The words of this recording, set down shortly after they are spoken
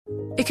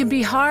It can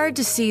be hard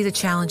to see the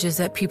challenges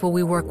that people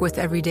we work with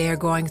every day are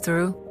going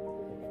through.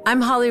 I'm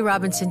Holly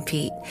Robinson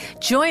Pete.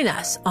 Join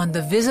us on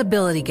The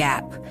Visibility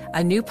Gap,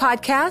 a new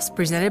podcast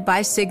presented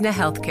by Cigna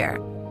Healthcare.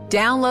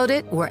 Download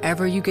it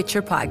wherever you get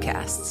your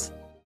podcasts.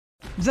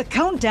 The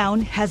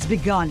countdown has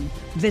begun.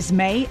 This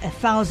May,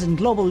 1,000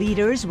 global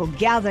leaders will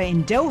gather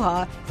in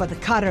Doha for the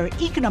Qatar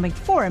Economic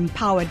Forum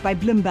powered by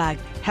Bloomberg,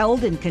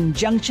 held in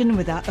conjunction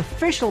with our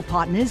official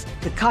partners,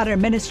 the Qatar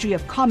Ministry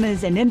of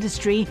Commerce and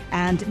Industry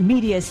and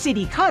Media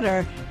City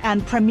Qatar,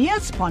 and premier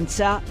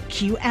sponsor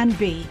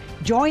Q&B.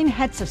 Join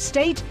heads of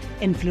state,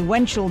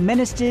 influential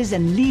ministers,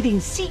 and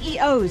leading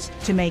CEOs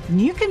to make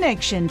new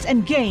connections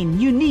and gain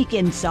unique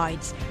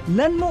insights.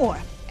 Learn more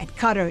at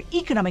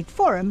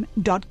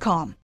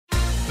QatarEconomicForum.com.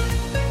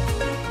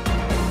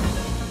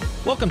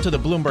 Welcome to the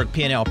Bloomberg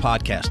P&L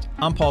podcast.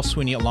 I'm Paul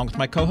Sweeney along with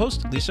my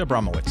co-host, Lisa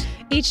Abramowitz.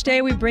 Each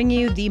day we bring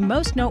you the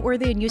most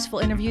noteworthy and useful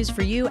interviews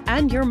for you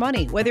and your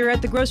money, whether you're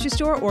at the grocery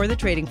store or the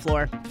trading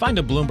floor. Find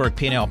a Bloomberg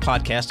P&L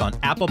podcast on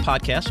Apple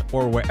Podcasts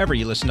or wherever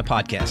you listen to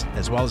podcasts,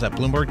 as well as at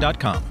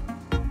Bloomberg.com.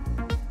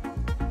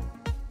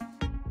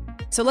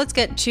 So let's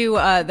get to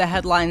the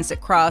headlines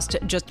that crossed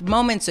just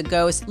moments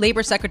ago.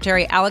 Labor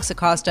Secretary Alex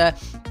Acosta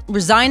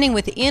resigning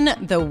within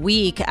the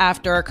week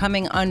after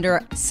coming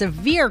under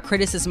severe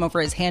criticism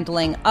over his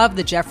handling of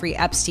the Jeffrey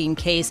Epstein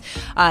case.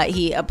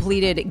 He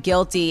pleaded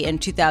guilty in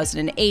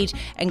 2008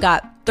 and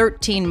got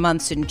 13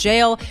 months in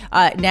jail.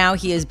 Now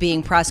he is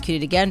being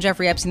prosecuted again,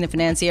 Jeffrey Epstein, the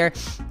financier,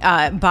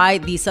 by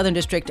the Southern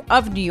District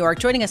of New York.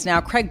 Joining us now,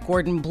 Craig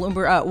Gordon,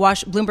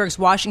 Bloomberg's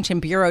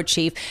Washington bureau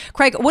chief.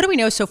 Craig, what do we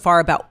know so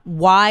far about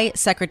why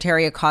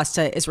Secretary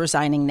Acosta is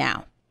resigning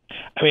now?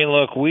 I mean,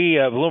 look,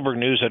 Bloomberg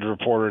News had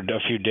reported a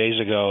few days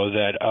ago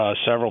that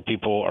several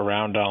people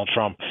around Donald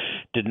Trump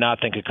did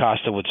not think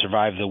Acosta would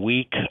survive the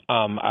week.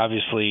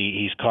 Obviously,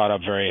 he's caught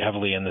up very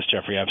heavily in this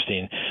Jeffrey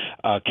Epstein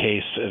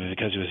case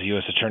because he was a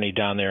U.S. attorney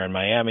down there in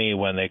Miami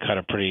when they cut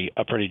a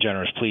pretty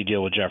generous plea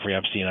deal with Jeffrey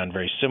Epstein on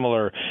very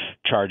similar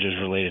charges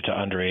related to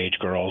underage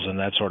girls and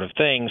that sort of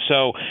thing.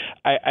 So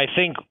I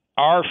think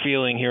our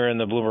feeling here in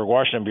the Bloomberg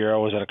Washington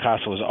Bureau was that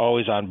Acosta was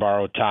always on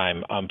borrowed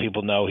time.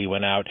 People know he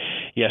went out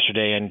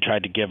yesterday and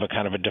tried to give a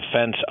kind of a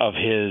defense of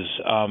his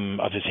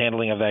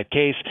handling of that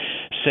case,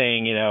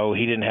 saying,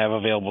 he didn't have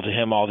available to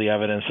him all the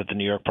evidence that the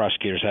New York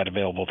prosecutors had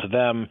available to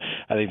them.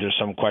 I think there's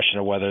some question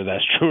of whether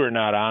that's true or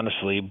not,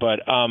 honestly.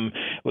 But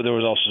there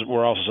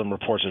were also some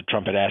reports that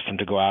Trump had asked him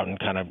to go out and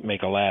kind of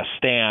make a last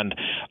stand.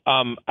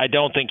 I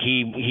don't think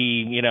he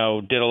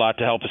did a lot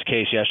to help his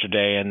case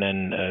yesterday, and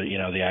then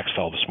the axe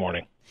fell this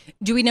morning.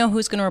 Do we know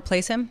who's going to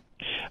replace him?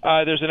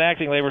 There's an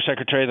acting labor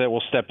secretary that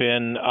will step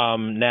in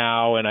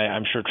now, and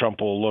I'm sure Trump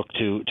will look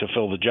to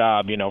fill the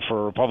job. For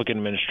a Republican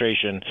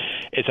administration,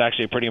 it's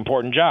actually a pretty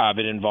important job.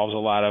 It involves a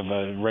lot of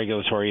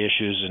regulatory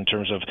issues in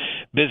terms of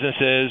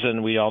businesses,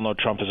 and we all know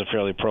Trump is a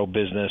fairly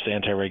pro-business,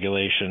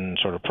 anti-regulation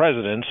sort of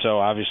president. So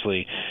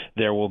obviously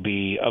there will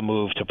be a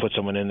move to put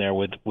someone in there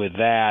with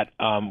that,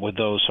 with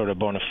those sort of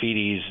bona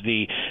fides.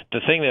 The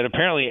thing that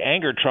apparently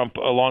angered Trump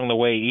along the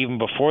way, even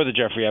before the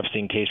Jeffrey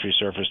Epstein case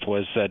resurfaced,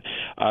 was that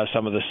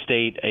some of the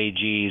state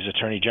AGs,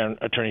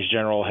 attorneys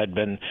general, had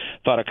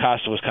thought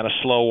Acosta was kind of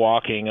slow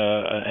walking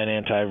an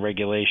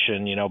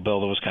anti-regulation,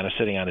 bill that was kind of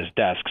sitting on his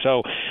desk.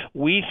 So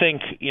we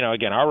think,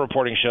 again, our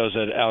reporting shows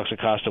that Alex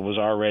Acosta was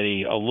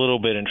already a little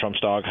bit in Trump's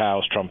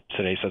doghouse. Trump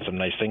today said some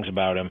nice things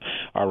about him.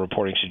 Our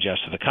reporting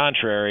suggests to the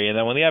contrary. And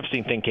then when the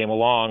Epstein thing came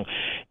along,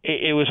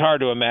 it was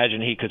hard to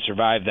imagine he could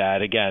survive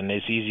that. Again,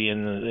 it's easy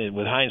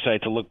with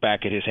hindsight to look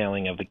back at his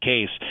handling of the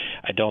case.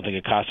 I don't think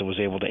Acosta was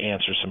able to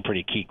answer some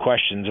pretty key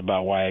questions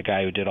about why a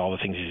guy who did all the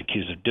things he's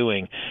accused of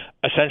doing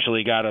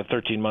essentially got a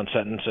 13-month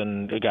sentence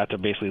and got to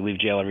basically leave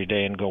jail every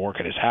day and go work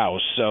at his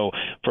house. So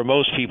for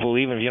most people,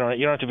 even if you don't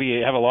have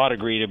to have a law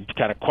degree to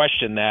kind of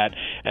question that,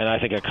 and I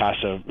think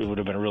Acosta, it would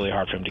have been really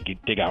hard for him to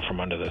dig out from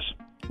under this.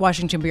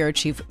 Washington Bureau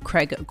Chief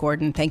Craig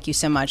Gordon, thank you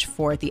so much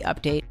for the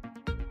update.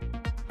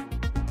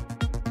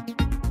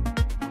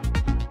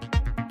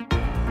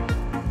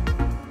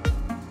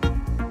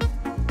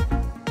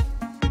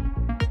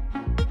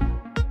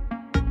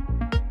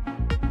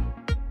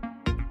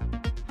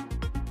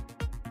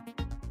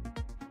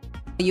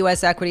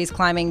 U.S. equities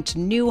climbing to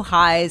new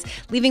highs,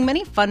 leaving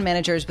many fund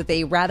managers with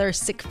a rather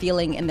sick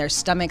feeling in their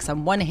stomachs.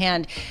 On one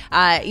hand,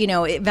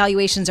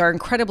 valuations are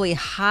incredibly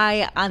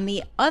high. On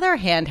the other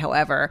hand,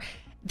 however,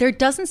 there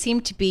doesn't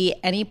seem to be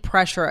any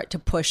pressure to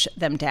push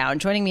them down.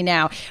 Joining me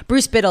now,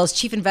 Bruce Biddles,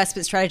 Chief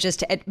Investment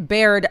Strategist at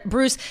Baird.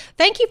 Bruce,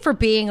 thank you for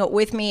being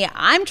with me.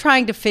 I'm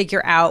trying to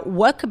figure out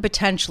what could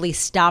potentially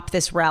stop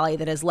this rally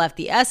that has left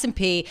the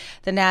S&P,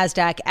 the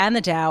NASDAQ, and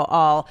the Dow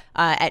all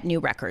at new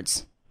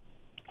records.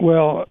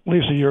 Well,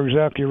 Lisa, you're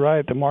exactly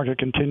right. The market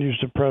continues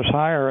to press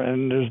higher,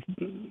 and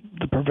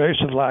the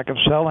pervasive lack of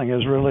selling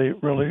is really,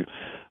 really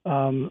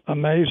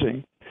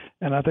amazing.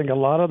 And I think a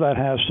lot of that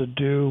has to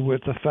do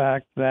with the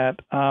fact that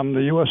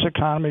the U.S.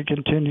 economy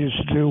continues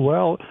to do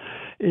well,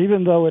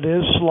 even though it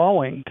is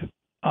slowing.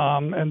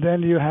 And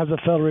then you have the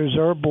Federal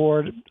Reserve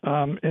Board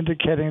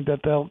indicating that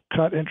they'll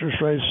cut interest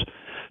rates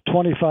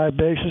 25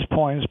 basis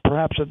points,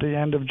 perhaps at the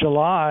end of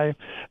July,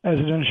 as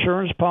an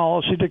insurance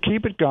policy to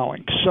keep it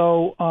going.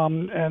 So,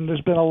 and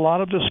there's been a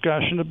lot of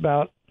discussion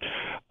about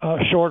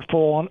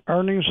shortfall on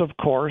earnings, of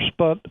course,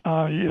 but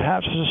you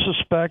have to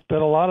suspect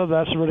that a lot of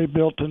that's already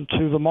built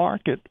into the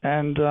market.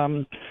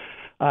 And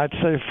I'd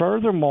say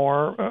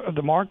furthermore,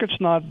 the market's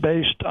not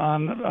based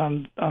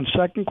on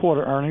second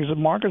quarter earnings. The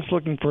market's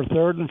looking for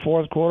third and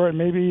fourth quarter and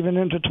maybe even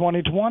into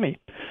 2020.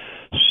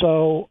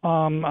 So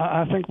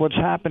I think what's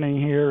happening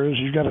here is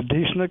you've got a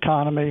decent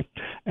economy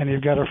and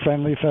you've got a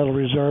friendly Federal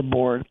Reserve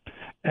Board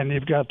and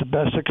you've got the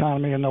best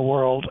economy in the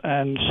world.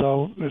 And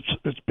so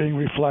it's being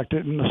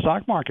reflected in the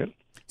stock market.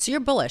 So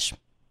you're bullish.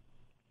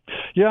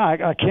 Yeah,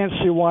 I can't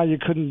see why you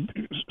couldn't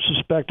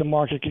suspect the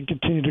market can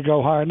continue to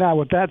go higher. Now,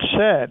 with that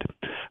said,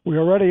 we're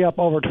already up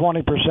over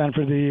 20%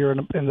 for the year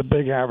in the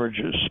big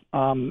averages.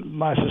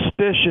 My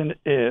suspicion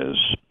is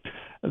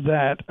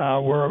that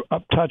we're a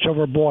touch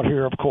overbought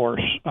here, of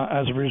course,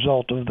 as a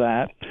result of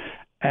that.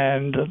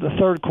 And the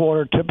third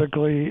quarter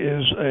typically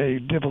is a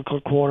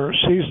difficult quarter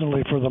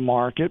seasonally for the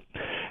market.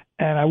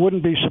 And I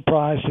wouldn't be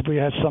surprised if we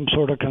had some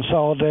sort of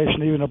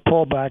consolidation, even a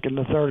pullback in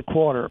the third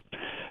quarter.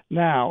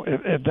 Now,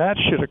 if that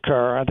should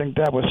occur, I think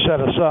that would set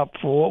us up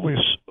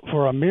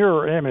for a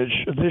mirror image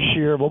this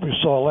year of what we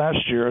saw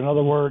last year. In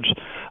other words,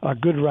 a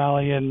good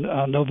rally in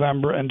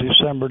November and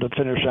December to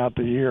finish out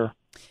the year.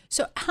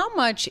 So how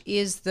much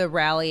is the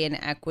rally in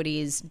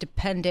equities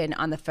dependent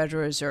on the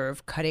Federal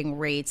Reserve cutting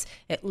rates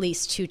at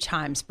least 2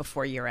 times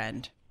before year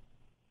end?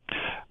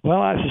 Well,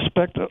 I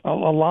suspect a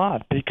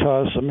lot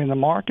because, the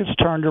markets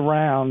turned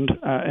around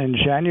in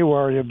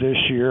January of this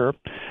year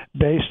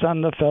based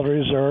on the Federal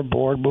Reserve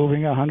Board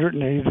moving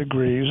 180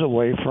 degrees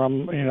away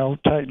from,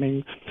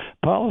 tightening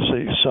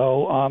policy.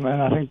 So,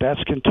 and I think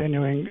that's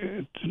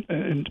continuing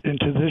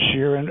into this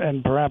year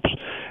and perhaps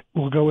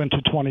will go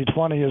into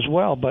 2020 as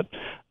well. But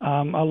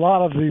a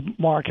lot of the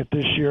market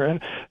this year,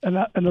 and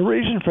the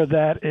reason for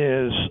that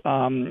is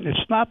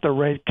it's not the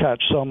rate cut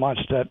so much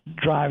that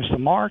drives the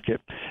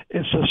market.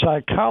 It's the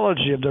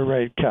psychology of the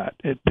rate cut.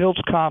 It builds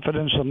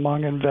confidence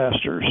among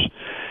investors.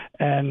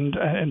 And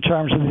in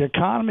terms of the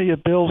economy,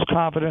 it builds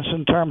confidence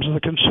in terms of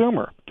the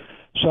consumer.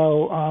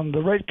 So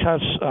the rate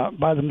cuts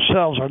by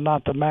themselves are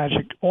not the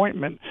magic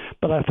ointment,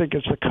 but I think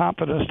it's the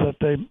confidence that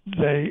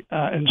they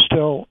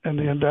instill in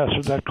the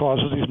investor that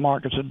causes these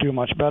markets to do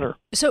much better.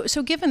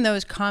 So given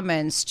those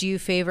comments, do you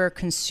favor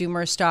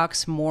consumer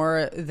stocks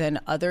more than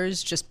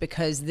others just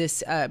because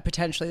this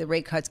potentially the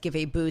rate cuts give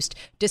a boost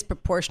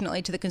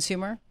disproportionately to the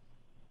consumer?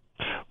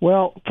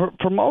 Well,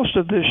 for most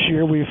of this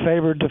year, we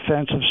favored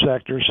defensive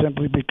sectors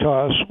simply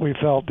because we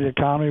felt the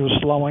economy was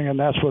slowing, and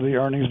that's where the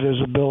earnings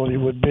visibility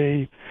would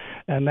be,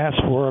 and that's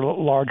where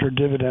larger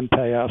dividend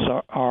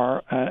payouts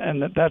are.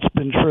 And that's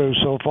been true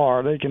so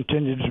far. They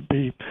continue to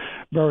be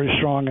very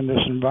strong in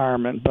this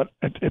environment. But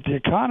if the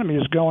economy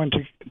is going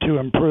to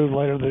improve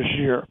later this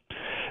year,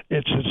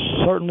 it's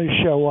certainly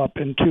show up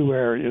in 2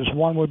 areas.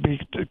 One would be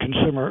the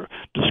consumer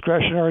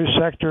discretionary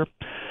sector.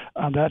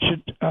 That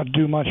should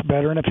do much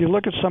better. And if you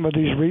look at some of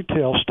these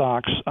retail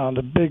stocks,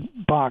 the big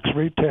box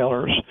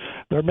retailers,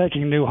 they're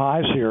making new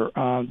highs here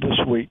this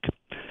week.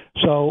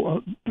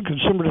 So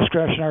consumer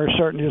discretionary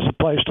certainly is a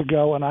place to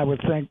go, and I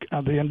would think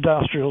the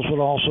industrials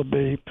would also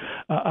be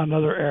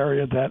another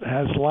area that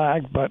has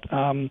lagged, but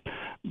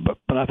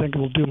I think it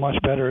will do much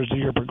better as the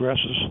year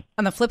progresses.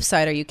 On the flip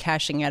side, are you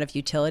cashing out of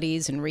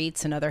utilities and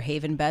REITs and other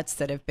haven bets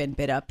that have been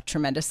bid up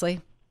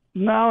tremendously?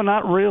 No,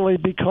 not really,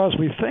 because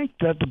we think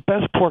that the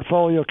best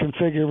portfolio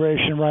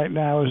configuration right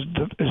now is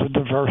a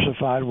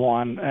diversified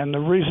one. And the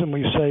reason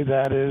we say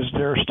that is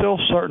there are still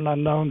certain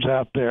unknowns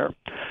out there.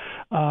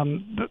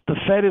 The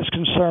Fed is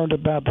concerned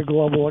about the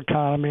global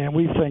economy, and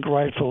we think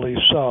rightfully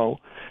so.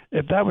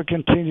 If that would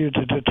continue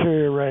to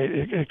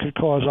deteriorate, it could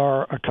cause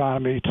our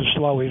economy to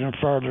slow even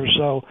further.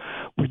 So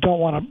we don't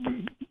want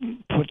to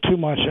put too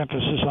much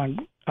emphasis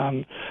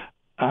on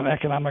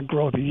economic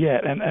growth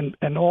yet.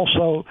 And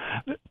also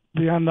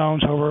the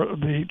unknowns over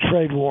the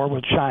trade war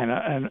with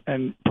China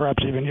and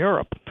perhaps even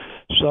Europe.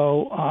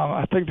 So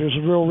I think there's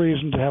a real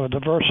reason to have a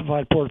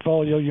diversified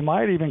portfolio. You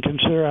might even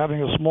consider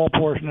having a small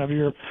portion of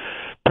your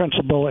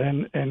principal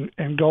in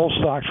gold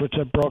stocks, which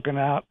have broken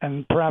out,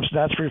 and perhaps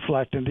that's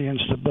reflecting the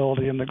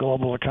instability in the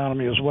global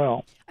economy as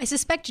well. I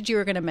suspected you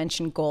were going to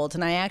mention gold,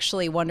 and I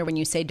actually wonder when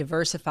you say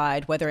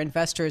diversified, whether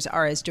investors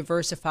are as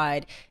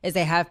diversified as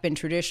they have been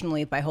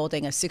traditionally by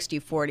holding a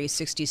 60-40,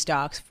 60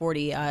 stocks,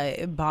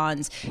 40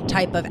 bonds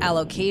type of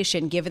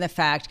allocation, given the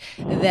fact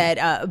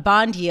that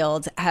bond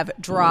yields have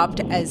dropped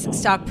as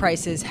stock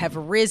prices have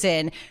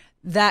risen.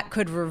 That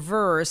could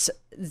reverse.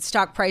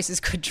 Stock prices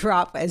could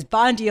drop as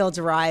bond yields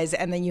rise,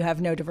 and then you have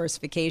no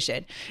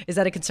diversification. Is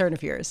that a concern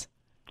of yours?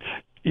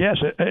 Yes,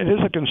 it is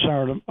a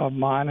concern of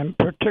mine, and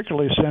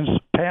particularly since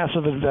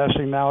passive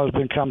investing now has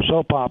become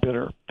so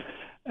popular.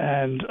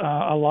 And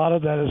a lot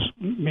of that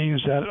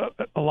means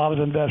that a lot of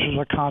investors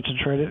are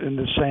concentrated in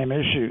the same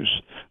issues,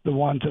 the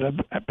ones that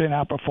have been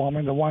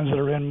outperforming, the ones that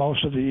are in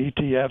most of the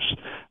ETFs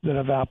that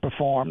have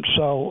outperformed.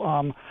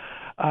 So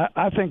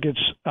I think it's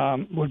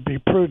would be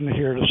prudent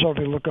here to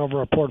certainly look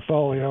over a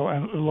portfolio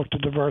and look to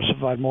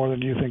diversify more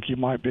than you think you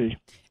might be.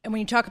 And when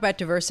you talk about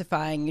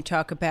diversifying, you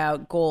talk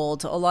about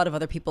gold. A lot of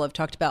other people have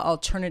talked about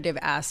alternative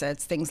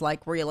assets, things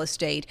like real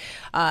estate,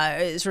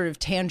 sort of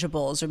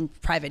tangibles, or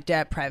private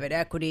debt, private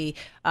equity,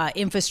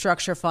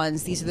 infrastructure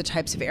funds. These are the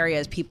types of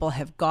areas people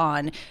have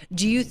gone.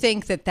 Do you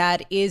think that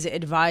that is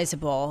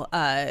advisable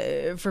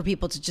for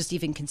people to just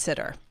even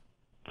consider?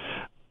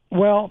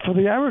 Well, for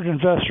the average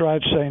investor,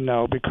 I'd say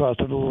no because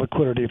of the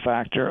liquidity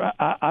factor.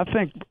 I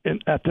think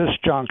at this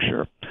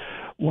juncture,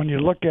 when you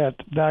look at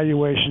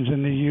valuations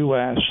in the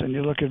U.S. and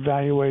you look at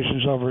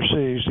valuations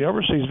overseas, the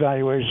overseas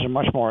valuations are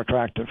much more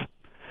attractive.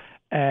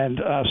 And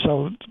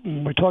so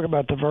when we talk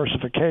about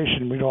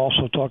diversification, we'd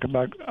also talk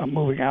about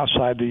moving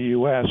outside the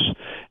U.S.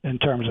 in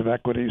terms of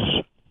equities.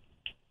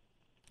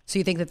 So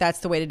you think that that's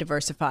the way to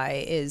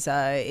diversify is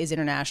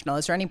international.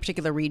 Is there any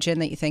particular region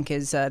that you think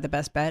is the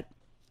best bet?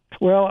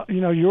 Well,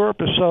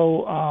 Europe is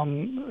so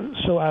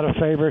out of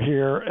favor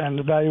here, and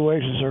the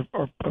valuations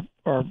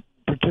are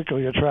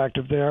particularly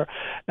attractive there.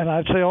 And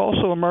I'd say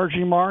also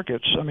emerging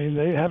markets. I mean,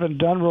 they haven't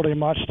done really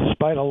much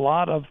despite a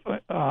lot of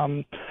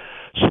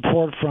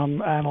support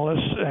from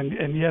analysts,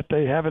 and yet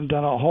they haven't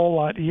done a whole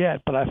lot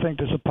yet. But I think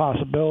there's a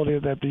possibility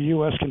that the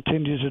U.S.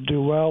 continues to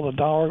do well, the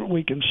dollar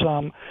weakens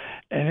some,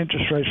 and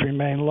interest rates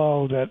remain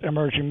low, that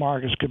emerging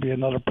markets could be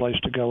another place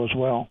to go as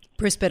well.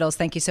 Bruce Biddles,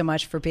 thank you so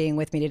much for being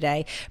with me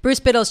today. Bruce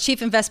Biddles,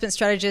 Chief Investment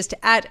Strategist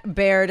at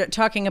Baird,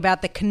 talking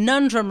about the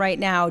conundrum right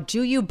now.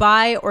 Do you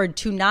buy or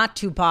do not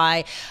to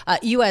buy?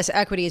 U.S.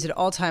 equities at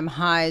all-time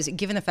highs,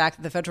 given the fact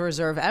that the Federal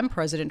Reserve and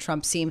President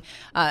Trump seem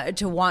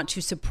to want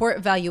to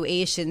support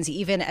valuations,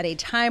 even at a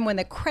time when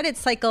the credit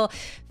cycle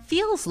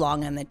feels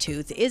long in the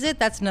tooth. Is it?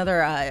 That's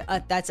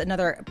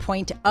another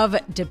point of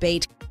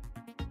debate.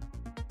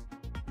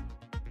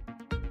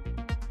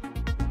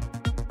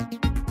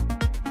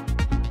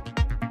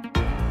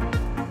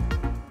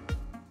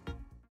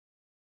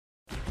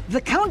 The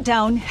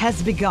countdown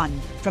has begun.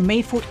 From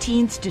May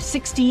 14th to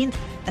 16th,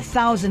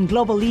 1,000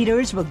 global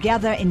leaders will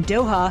gather in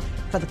Doha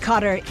for the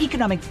Qatar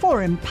Economic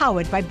Forum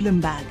powered by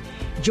Bloomberg.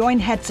 Join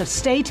heads of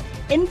state,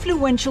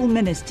 influential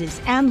ministers,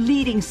 and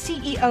leading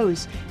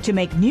CEOs to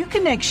make new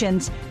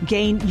connections,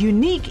 gain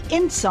unique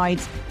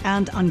insights,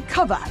 and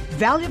uncover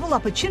valuable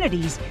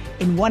opportunities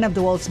in one of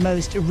the world's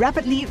most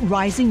rapidly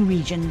rising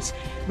regions.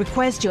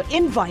 Request your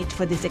invite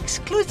for this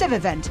exclusive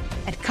event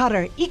at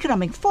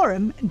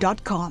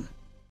QatarEconomicForum.com.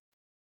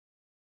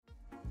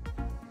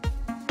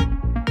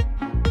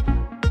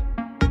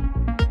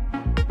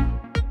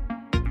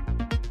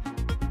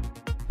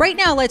 Right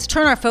now, let's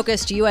turn our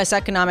focus to U.S.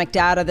 economic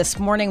data. This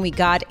morning, we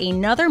got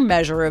another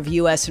measure of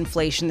U.S.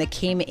 inflation that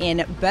came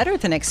in better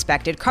than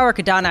expected. Kara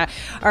Kadana,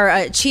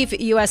 our chief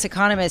U.S.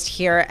 economist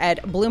here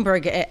at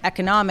Bloomberg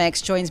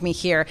Economics, joins me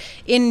here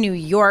in New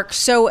York.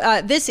 So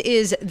this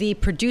is the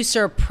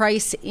Producer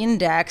Price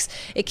Index.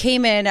 It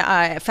came in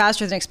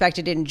faster than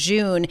expected in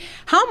June.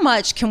 How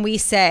much can we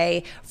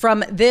say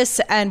from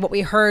this and what we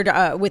heard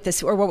with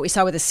this, or what we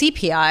saw with the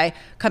CPI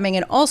coming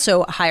in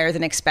also higher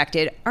than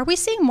expected? Are we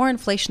seeing more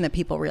inflation than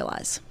people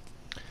realize?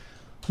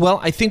 Well,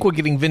 I think we're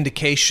getting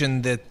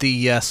vindication that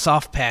the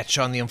soft patch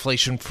on the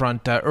inflation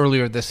front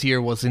earlier this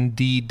year was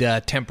indeed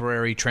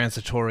temporary,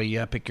 transitory.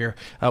 Pick your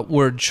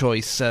word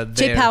choice there.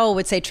 Jay Powell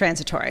would say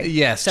transitory.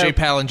 Yes, Jay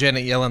Powell and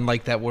Janet Yellen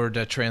like that word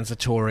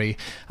transitory.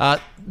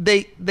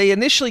 They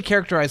initially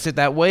characterized it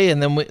that way,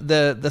 and then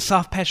the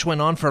soft patch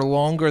went on for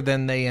longer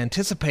than they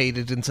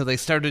anticipated, and so they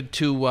started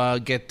to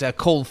get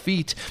cold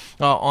feet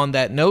on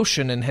that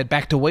notion and had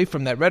backed away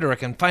from that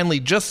rhetoric. And finally,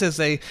 just as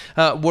they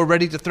were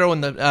ready to throw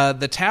in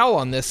the towel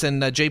on this,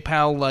 and Jay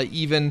Powell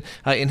even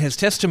in his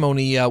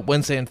testimony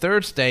Wednesday and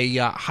Thursday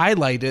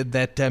highlighted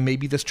that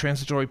maybe this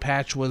transitory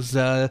patch was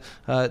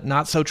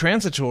not so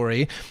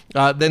transitory.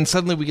 Then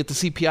suddenly we get the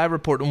CPI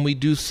report, and we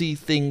do see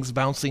things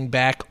bouncing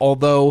back,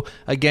 although,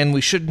 again,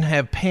 we shouldn't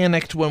have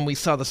panicked when we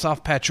saw the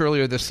soft patch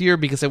earlier this year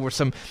because there were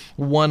some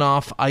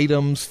one-off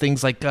items,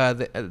 things like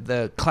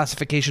the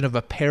classification of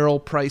apparel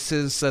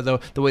prices, the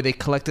way they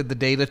collected the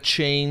data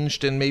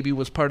changed and maybe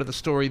was part of the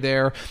story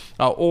there.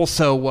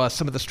 Also,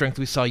 some of the strength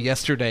we saw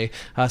yesterday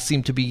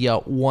seemed to be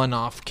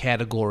one-off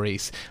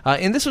categories.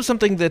 And this was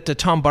something that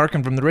Tom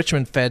Barkin from the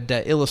Richmond Fed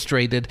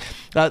illustrated.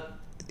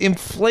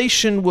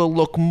 Inflation will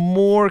look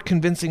more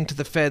convincing to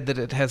the Fed that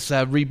it has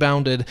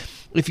rebounded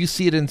if you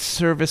see it in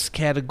service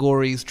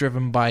categories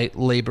driven by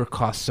labor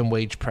costs and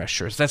wage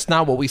pressures. That's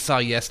not what we saw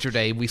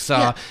yesterday. We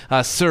saw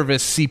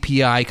service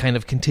CPI kind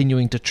of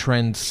continuing to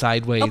trend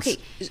sideways. Okay,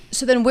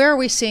 so then where are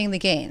we seeing the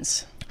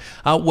gains?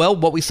 Well,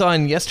 what we saw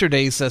in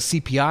yesterday's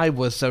CPI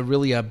was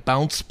really a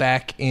bounce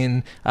back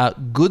in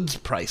goods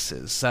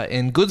prices.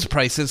 And goods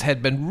prices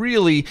had been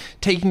really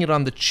taking it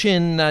on the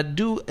chin,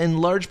 due in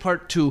large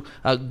part to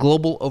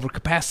global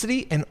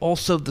overcapacity and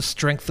also the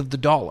strength of the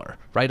dollar,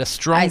 right? A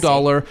strong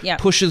dollar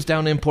pushes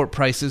down import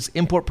prices.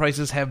 Import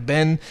prices have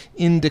been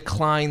in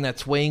decline.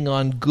 That's weighing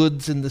on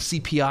goods in the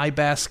CPI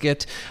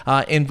basket.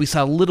 And we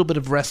saw a little bit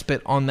of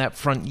respite on that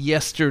front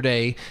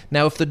yesterday.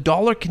 Now, if the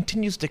dollar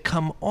continues to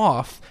come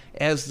off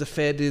as the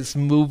Fed is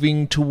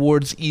moving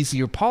towards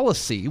easier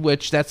policy,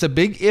 which that's a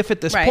big if at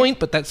this point,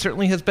 but that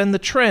certainly has been the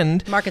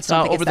trend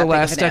over the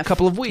last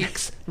couple of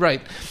weeks.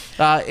 Right.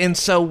 And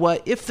so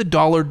if the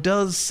dollar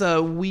does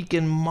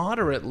weaken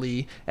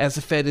moderately as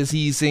the Fed is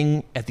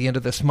easing at the end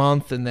of this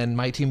month, and then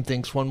my team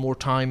thinks one more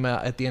time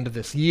at the end of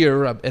this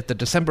year at the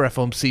December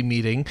FOMC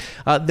meeting,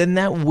 then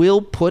that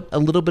will put a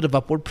little bit of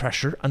upward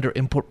pressure under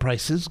import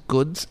prices,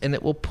 goods, and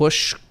it will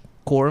push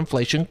core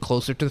inflation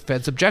closer to the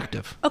Fed's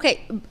objective.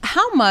 Okay,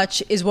 how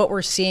much is what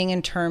we're seeing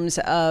in terms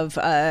of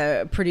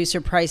producer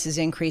prices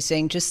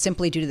increasing just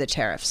simply due to the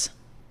tariffs?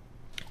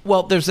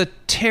 Well, there's a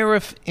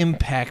tariff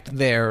impact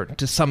there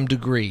to some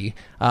degree,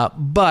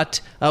 but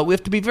we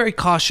have to be very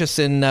cautious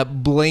in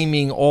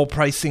blaming all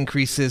price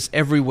increases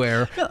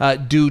everywhere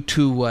due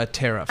to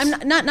tariffs.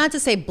 I'm not to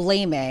say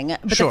blaming,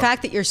 but the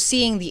fact that you're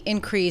seeing the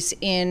increase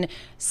in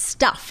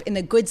stuff, in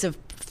the goods of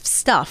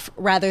stuff,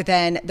 rather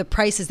than the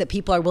prices that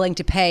people are willing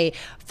to pay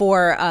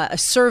for a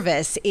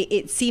service,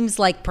 it seems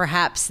like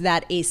perhaps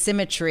that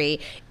asymmetry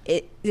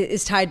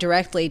is tied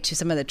directly to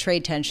some of the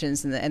trade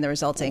tensions and the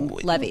resulting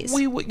levies.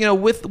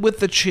 With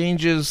the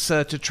changes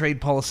to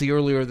trade policy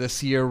earlier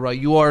this year,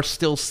 you are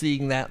still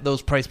seeing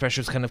those price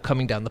pressures kind of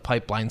coming down the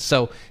pipeline.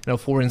 So,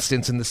 for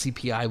instance, in the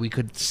CPI, we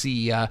could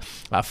see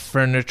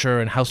furniture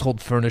and household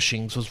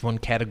furnishings was one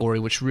category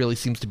which really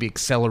seems to be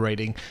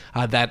accelerating.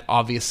 That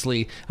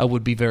obviously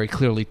would be very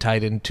clearly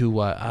tied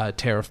into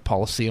tariff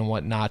policy and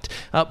whatnot.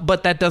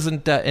 But that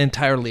doesn't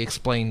entirely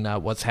explain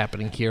what's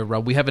happening here.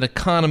 We have an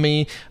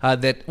economy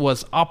that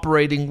was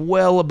operating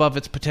well above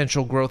its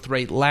potential growth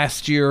rate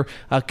last year,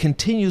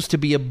 continues to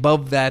be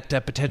above that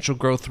potential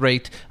growth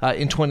rate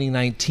in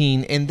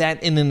 2019, and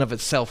that in and of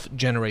itself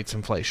generates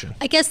inflation.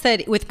 I guess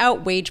that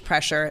without wage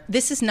pressure,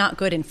 this is not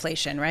good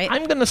inflation, right?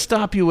 I'm going to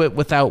stop you at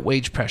without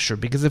wage pressure,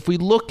 because if we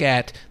look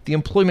at the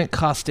employment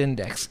cost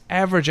index,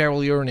 average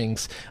hourly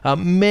earnings,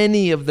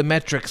 many of the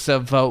metrics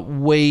of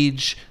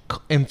wage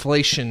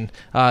inflation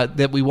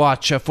that we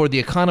watch for the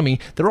economy,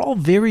 they're all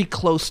very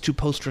close to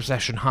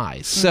post-recession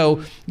highs.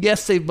 So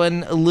yes, they've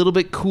been a little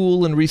bit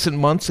cool in recent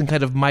months and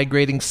kind of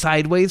migrating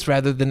sideways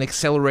rather than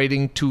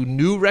accelerating to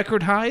new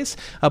record highs,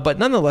 but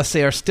nonetheless,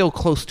 they are still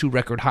close to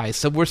record highs.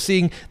 So we're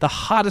seeing the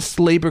hottest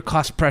labor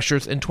cost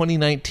pressures in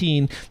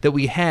 2019 that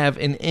we have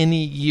in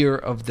any year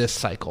of this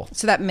cycle.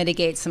 So that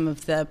mitigates some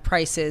of the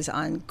prices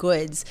on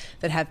goods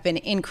that have been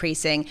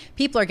increasing.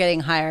 People are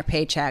getting higher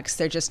paychecks.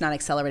 They're just not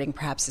accelerating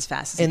perhaps as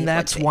fast as and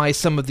that's why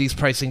some of these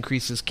price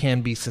increases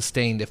can be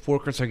sustained. If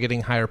workers are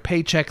getting higher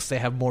paychecks, they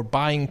have more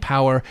buying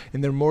power,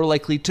 and they're more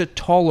likely to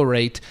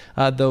tolerate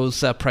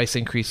those price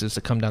increases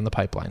that come down the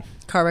pipeline.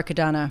 Cara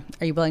Cadana,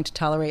 are you willing to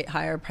tolerate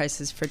higher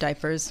prices for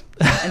diapers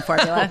and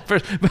formula?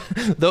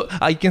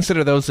 I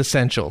consider those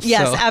essentials.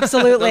 Yes, so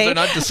absolutely. Those are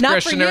not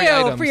discretionary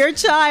items. items. For your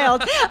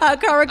child.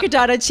 Cara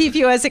Cadana, Chief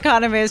U.S.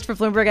 Economist for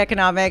Bloomberg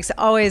Economics.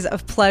 Always a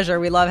pleasure.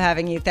 We love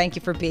having you. Thank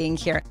you for being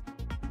here.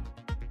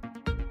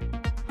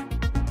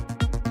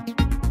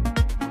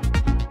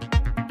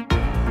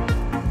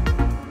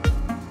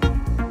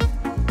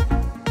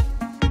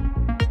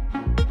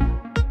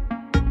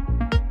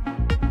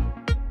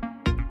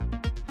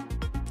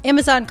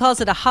 Amazon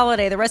calls it a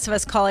holiday. The rest of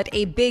us call it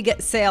a big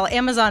sale.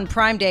 Amazon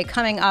Prime Day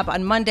coming up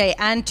on Monday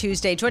and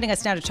Tuesday. Joining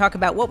us now to talk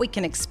about what we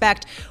can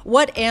expect,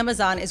 what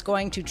Amazon is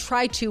going to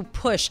try to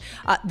push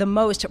the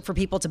most for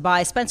people to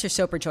buy. Spencer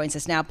Soper joins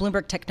us now,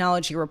 Bloomberg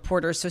technology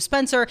reporter. So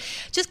Spencer,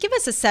 just give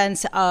us a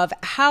sense of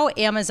how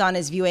Amazon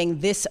is viewing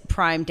this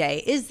Prime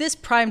Day. Is this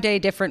Prime Day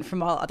different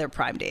from all other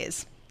Prime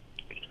Days?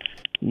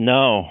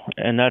 No,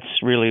 and that's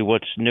really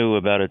what's new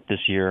about it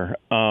this year.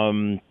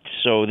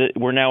 So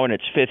we're now in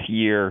its fifth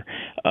year.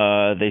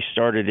 They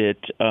started it,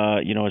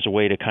 as a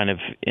way to kind of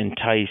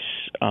entice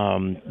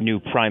new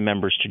Prime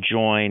members to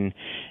join,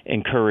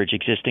 encourage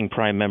existing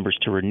Prime members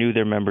to renew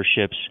their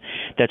memberships.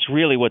 That's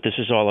really what this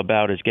is all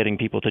about, is getting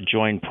people to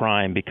join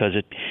Prime, because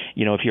if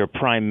you're a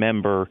Prime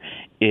member,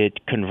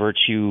 it converts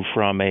you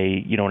from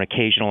an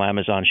occasional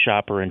Amazon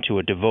shopper into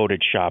a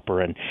devoted shopper,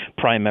 and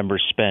Prime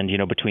members spend,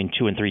 between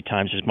 2 and 3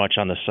 times as much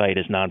on the site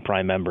as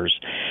non-Prime members.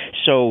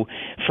 So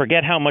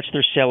forget how much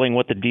they're selling,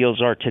 what the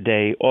deals are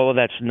today. All of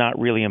that's not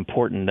really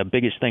important. The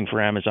biggest thing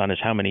for Amazon is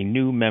how many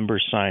new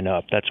members sign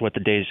up. That's what the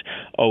day's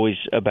always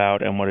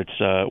about, and what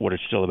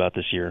it's still about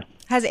this year.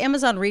 Has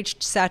Amazon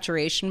reached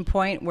saturation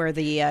point where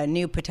the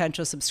new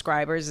potential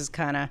subscribers is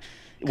kind of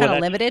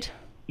limited?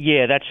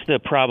 Yeah, that's the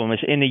problem.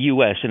 It's in the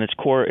U.S. and its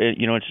core,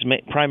 its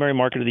primary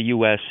market of the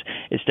U.S.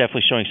 is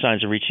definitely showing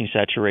signs of reaching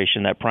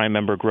saturation. That Prime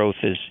member growth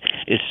is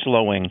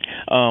slowing.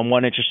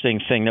 One interesting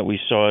thing that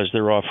we saw is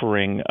they're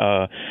offering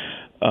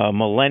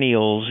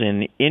millennials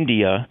in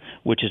India,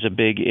 which is a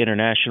big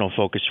international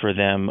focus for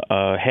them,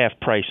 half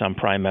price on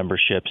Prime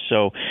memberships.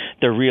 So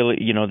they're really,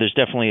 there's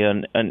definitely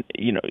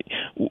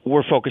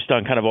we're focused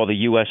on kind of all the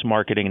U.S.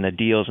 marketing and the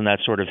deals and that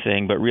sort of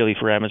thing. But really,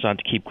 for Amazon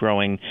to keep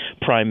growing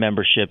Prime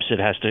memberships, it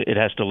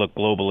has to look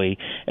globally,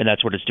 and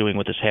that's what it's doing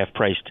with this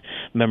half-priced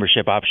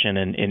membership option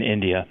in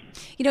India.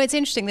 It's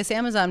interesting. This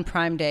Amazon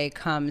Prime Day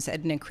comes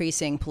at an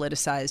increasing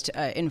politicized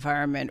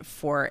environment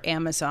for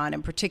Amazon.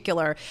 In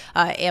particular,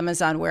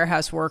 Amazon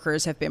warehouse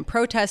workers have been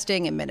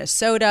protesting in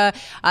Minnesota.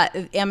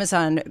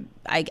 Amazon,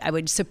 I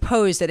would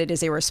suppose that it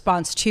is a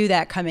response to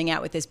that, coming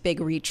out with this big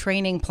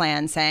retraining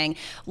plan saying,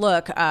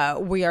 look,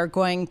 we are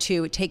going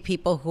to take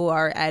people who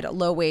are at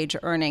low wage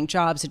earning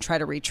jobs and try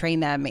to retrain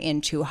them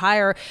into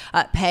higher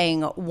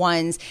paying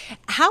ones.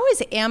 How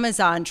is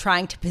Amazon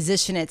trying to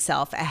position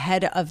itself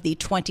ahead of the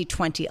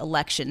 2020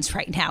 elections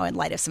right now in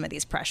light of some of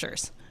these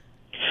pressures?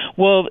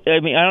 Well, I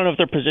mean, I don't know if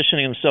they're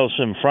positioning themselves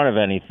in front of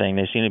anything.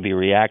 They seem to be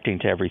reacting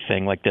to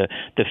everything, like the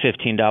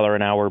 $15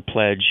 an hour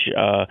pledge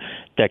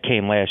that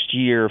came last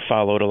year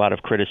followed a lot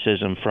of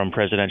criticism from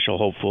presidential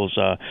hopefuls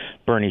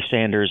Bernie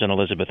Sanders and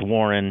Elizabeth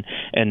Warren,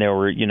 and there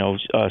were,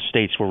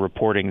 states were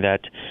reporting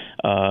that,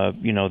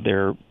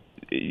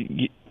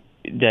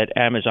 that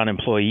Amazon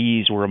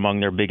employees were among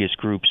their biggest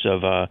groups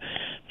of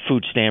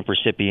food stamp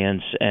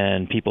recipients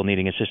and people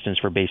needing assistance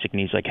for basic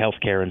needs like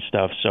healthcare and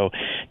stuff. So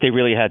they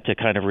really had to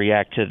kind of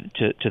react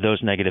to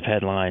those negative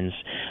headlines.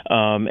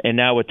 And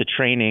now with the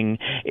training,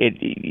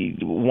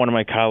 one of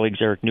my colleagues,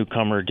 Eric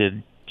Newcomer,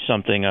 did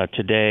something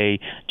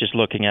today just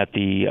looking at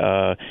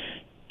the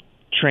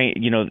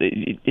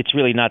it's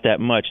really not that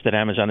much that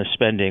Amazon is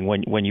spending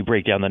when you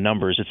break down the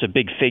numbers. It's a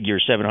big figure,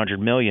 $700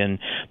 million,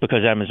 because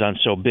Amazon's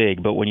so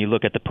big. But when you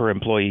look at the per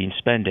employee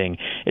spending,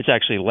 it's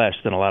actually less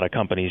than a lot of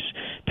companies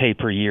pay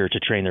per year to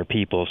train their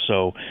people.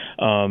 So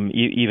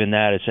even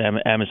that, it's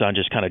Amazon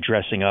just kind of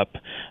dressing up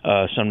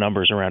some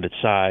numbers around its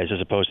size as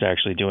opposed to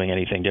actually doing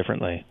anything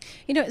differently.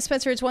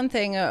 Spencer, it's one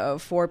thing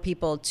for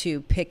people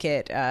to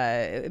picket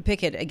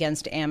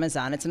against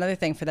Amazon. It's another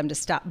thing for them to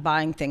stop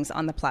buying things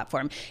on the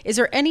platform. Is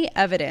there any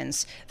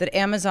evidence that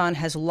Amazon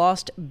has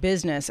lost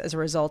business as a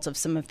result of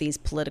some of these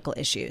political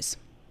issues?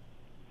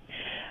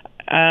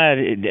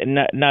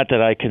 Not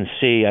that I can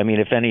see. I mean,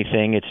 if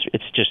anything,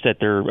 it's just that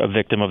they're a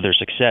victim of their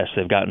success.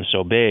 They've gotten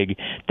so big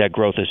that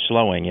growth is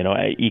slowing.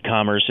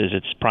 E-commerce is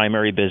its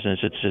primary business,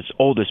 it's its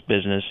oldest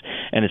business,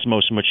 and its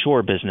most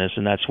mature business,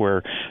 and that's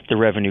where the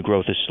revenue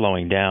growth is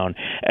slowing down.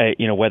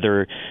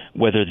 Whether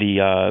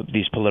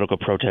these political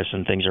protests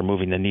and things are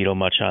moving the needle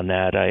much on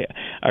that,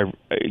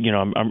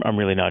 I'm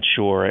really not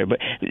sure. But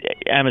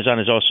Amazon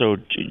is also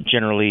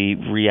generally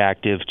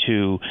reactive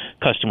to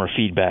customer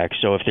feedback.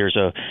 So if there's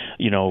a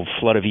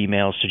flood of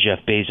emails to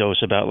Jeff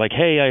Bezos about like,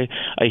 hey,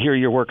 I hear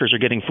your workers are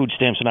getting food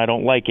stamps and I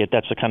don't like it,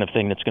 that's the kind of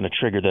thing that's going to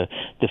trigger the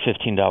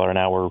 $15 an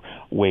hour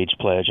wage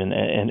pledge and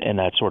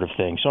that sort of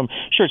thing. So I'm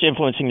sure it's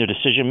influencing their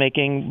decision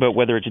making, but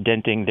whether it's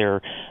denting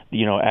their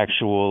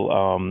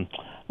actual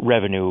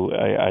revenue,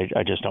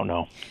 I just don't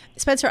know.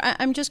 Spencer,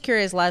 I'm just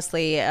curious,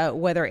 lastly,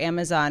 whether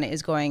Amazon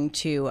is going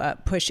to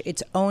push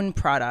its own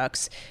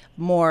products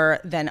more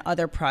than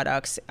other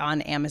products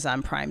on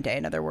Amazon Prime Day.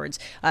 In other words,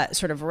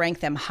 sort of rank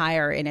them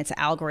higher in its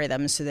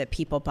algorithms so that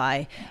people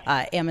buy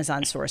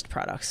Amazon-sourced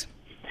products.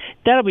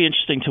 That'll be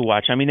interesting to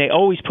watch. I mean, they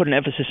always put an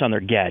emphasis on their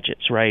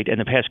gadgets, right? In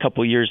the past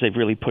couple of years, they've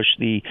really pushed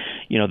the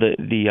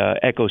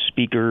Echo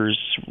speakers,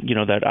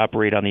 that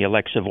operate on the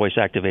Alexa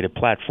voice-activated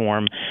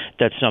platform.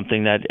 That's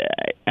something that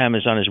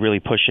Amazon is really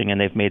pushing,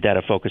 and they've made that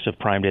a focus of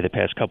Prime Day the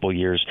past couple of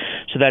years.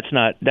 So that's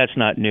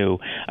not new.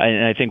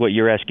 And I think what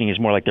you're asking is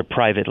more like their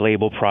private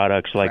label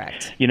products, like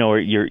Correct. Or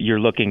you're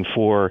looking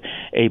for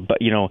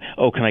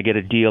can I get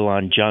a deal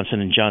on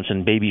Johnson &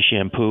 Johnson baby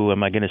shampoo?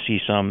 Am I going to see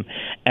some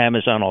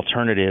Amazon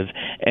alternative?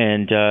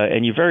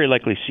 And you very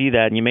likely see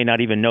that, and you may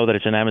not even know that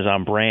it's an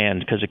Amazon brand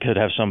because it could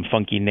have some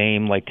funky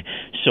name like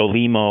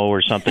Solimo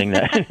or something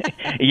that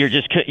you're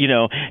just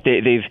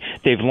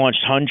they've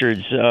launched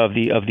hundreds of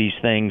these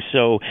things.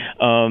 So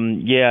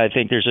I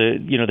think there's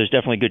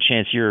definitely a good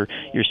chance you're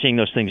seeing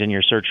those things in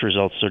your search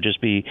results. So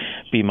just be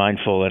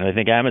mindful. And I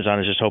think Amazon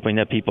is just hoping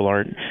that people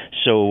aren't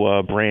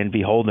so brand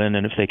beholden,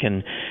 and if they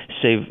can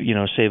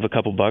save a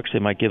couple bucks, they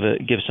might give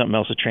something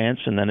else a chance,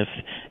 and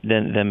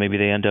then maybe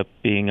they end up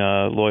being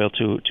loyal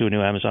to a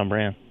new Amazon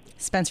brand.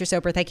 Spencer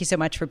Soper, thank you so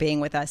much for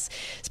being with us.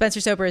 Spencer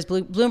Soper is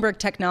Bloomberg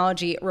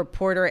technology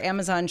reporter.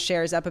 Amazon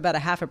shares up about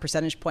 0.5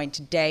 percentage point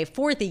today.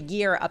 For the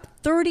year, up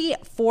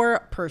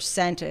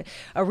 34%.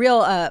 A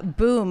real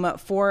boom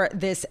for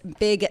this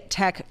big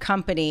tech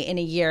company in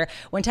a year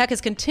when tech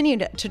has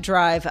continued to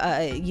drive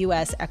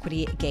U.S.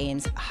 equity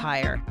gains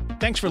higher.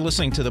 Thanks for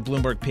listening to the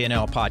Bloomberg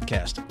P&L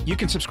podcast. You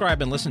can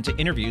subscribe and listen to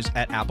interviews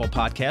at Apple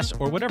Podcasts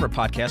or whatever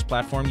podcast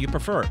platform you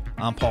prefer.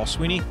 I'm Paul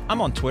Sweeney.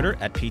 I'm on Twitter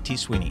at PT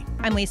Sweeney.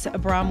 I'm Lisa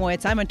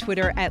Abramowitz. I'm on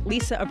Twitter at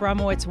Lisa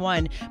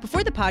Abramowitz1.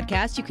 Before the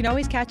podcast, you can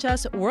always catch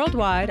us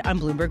worldwide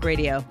on Bloomberg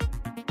Radio.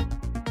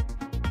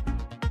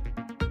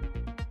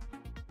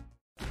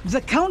 The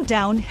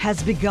countdown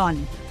has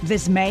begun.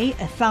 This May,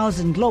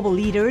 1,000 global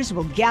leaders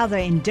will gather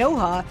in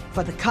Doha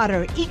for the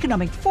Qatar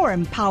Economic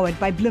Forum powered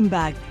by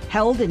Bloomberg,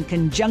 held in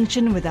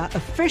conjunction with our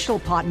official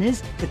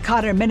partners, the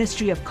Qatar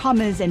Ministry of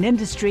Commerce and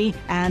Industry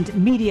and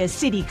Media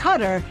City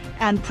Qatar,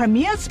 and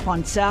premier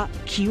sponsor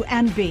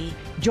QNB.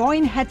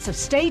 Join heads of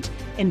state,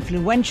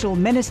 influential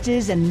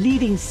ministers, and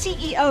leading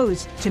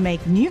CEOs to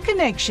make new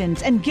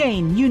connections and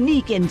gain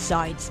unique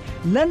insights.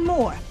 Learn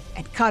more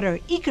at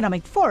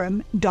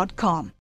QatarEconomicForum.com.